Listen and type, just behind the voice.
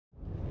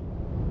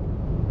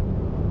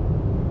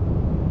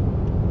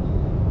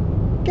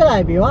G'day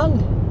everyone.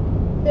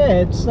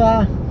 Yeah, it's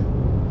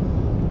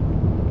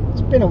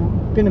been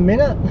a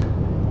minute.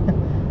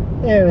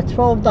 Yeah, we're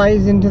 12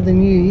 days into the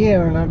new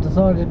year and I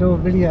decided to do a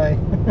video.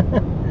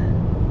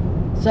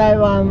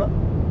 So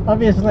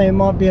obviously it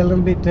might be a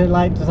little bit too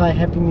late to say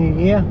Happy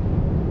New Year.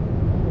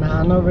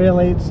 Nah, not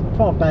really, it's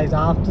 12 days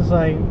after,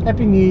 so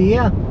Happy New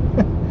Year.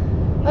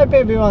 Hope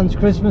everyone's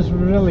Christmas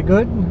was really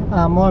good.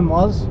 Mine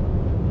was.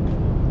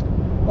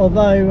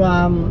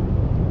 Although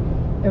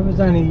it was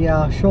only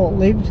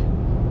short-lived.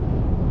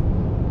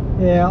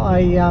 Yeah,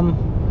 I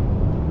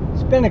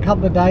spent a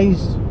couple of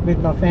days with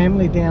my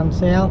family down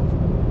south.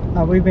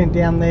 We went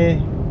down there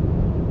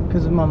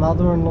because of my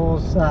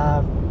mother-in-law's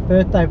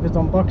birthday was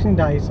on Boxing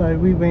Day, so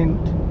we went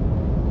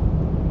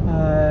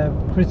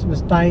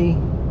Christmas Day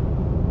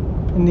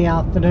in the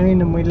afternoon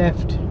and we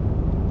left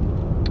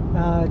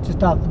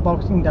just after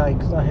Boxing Day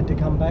because I had to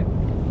come back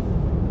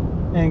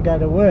and go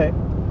to work.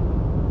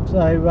 So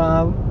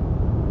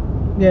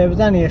yeah, it was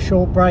only a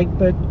short break,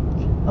 but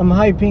I'm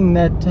hoping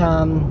that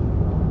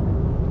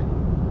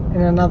in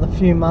another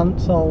few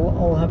months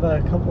I'll have a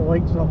couple of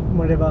weeks off,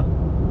 whatever.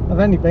 I've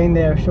only been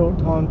there a short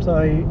time, so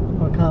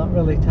I can't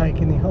really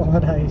take any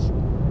holidays,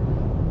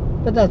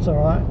 but that's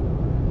alright.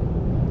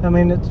 I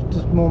mean, it's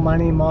just more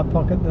money in my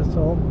pocket, that's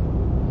all.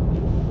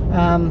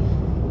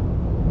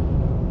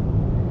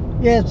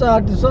 Yeah, so I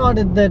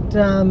decided that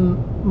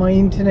my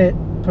internet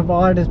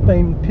provider's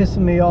been pissing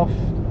me off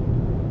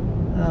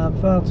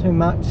far too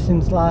much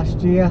since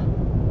last year,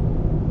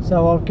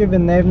 so I've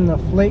given them the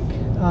flick.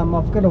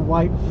 I've got to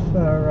wait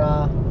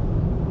for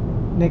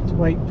next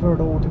week for it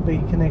all to be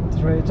connected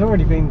through. It's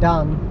already been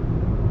done.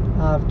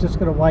 I've just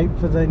got to wait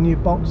for the new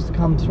box to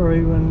come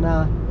through and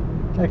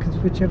they can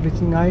switch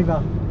everything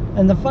over.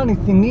 And the funny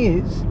thing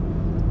is,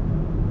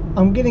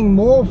 I'm getting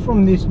more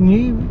from this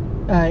new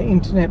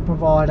internet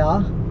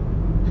provider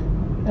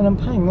and I'm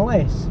paying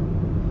less,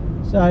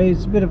 so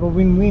it's a bit of a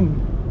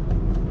win-win.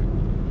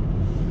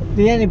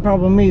 The only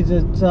problem is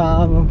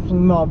that we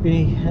might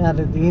be out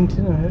of the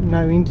internet,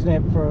 no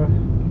internet for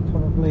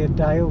probably a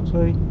day or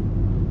two.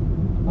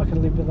 I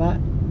can live with that.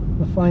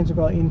 The phones have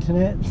got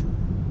internet, as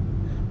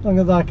long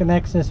as I can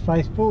access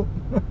Facebook.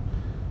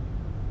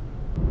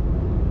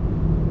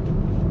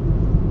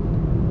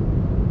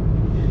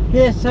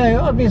 Yeah, so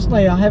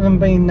obviously I haven't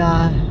been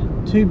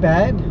too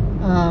bad.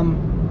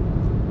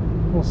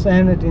 Well,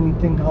 Santa didn't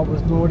think I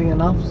was naughty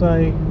enough,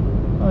 so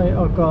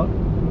I got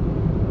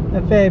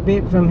a fair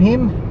bit from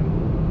him.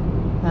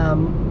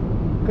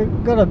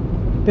 Got a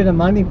bit of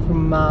money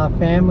from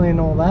family and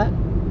all that,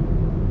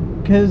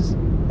 because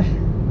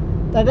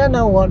they don't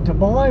know what to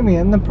buy me,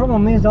 and the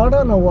problem is I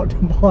don't know what to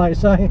buy,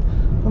 so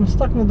I'm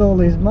stuck with all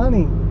this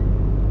money.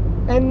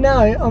 And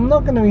no, I'm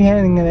not going to be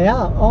handing it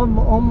out.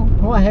 I'm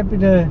quite happy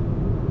to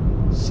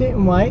sit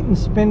and wait and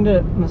spend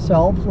it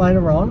myself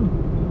later on.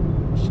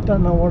 Just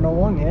don't know what I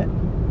want yet.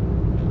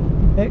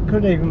 It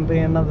could even be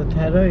another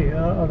tattoo.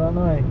 I don't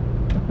know.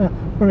 I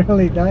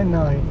really don't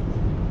know.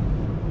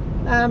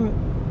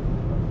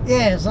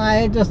 Yeah, so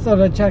I just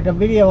thought I'd chuck a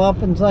video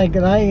up and say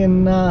g'day,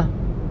 and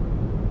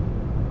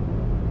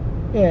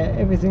yeah,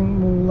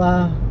 everything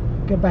will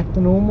get back to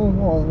normal,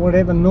 or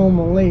whatever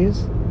normal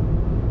is.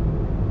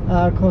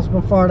 Of course,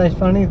 my Friday's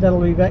Funny,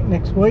 that'll be back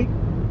next week.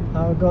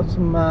 I've got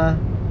some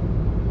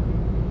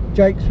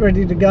jokes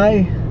ready to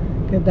go,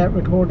 get that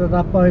recorded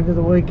up over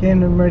the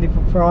weekend and ready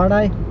for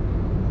Friday.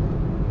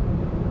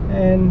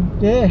 And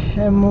yeah,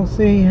 and we'll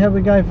see how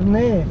we go from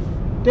there.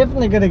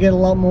 Definitely got to get a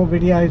lot more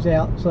videos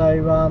out, so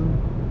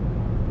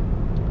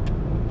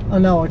I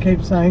know I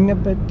keep saying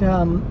it, but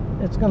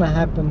it's going to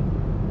happen.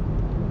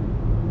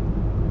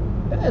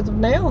 But as of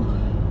now,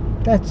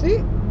 that's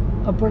it.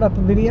 I put up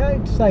a video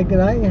to say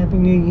g'day, Happy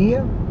New Year,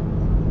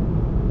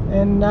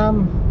 and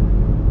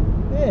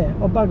yeah,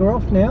 I'll bugger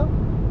off now.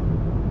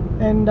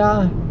 And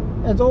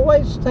as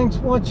always, thanks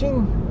for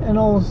watching, and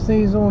I'll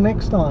see you all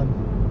next time.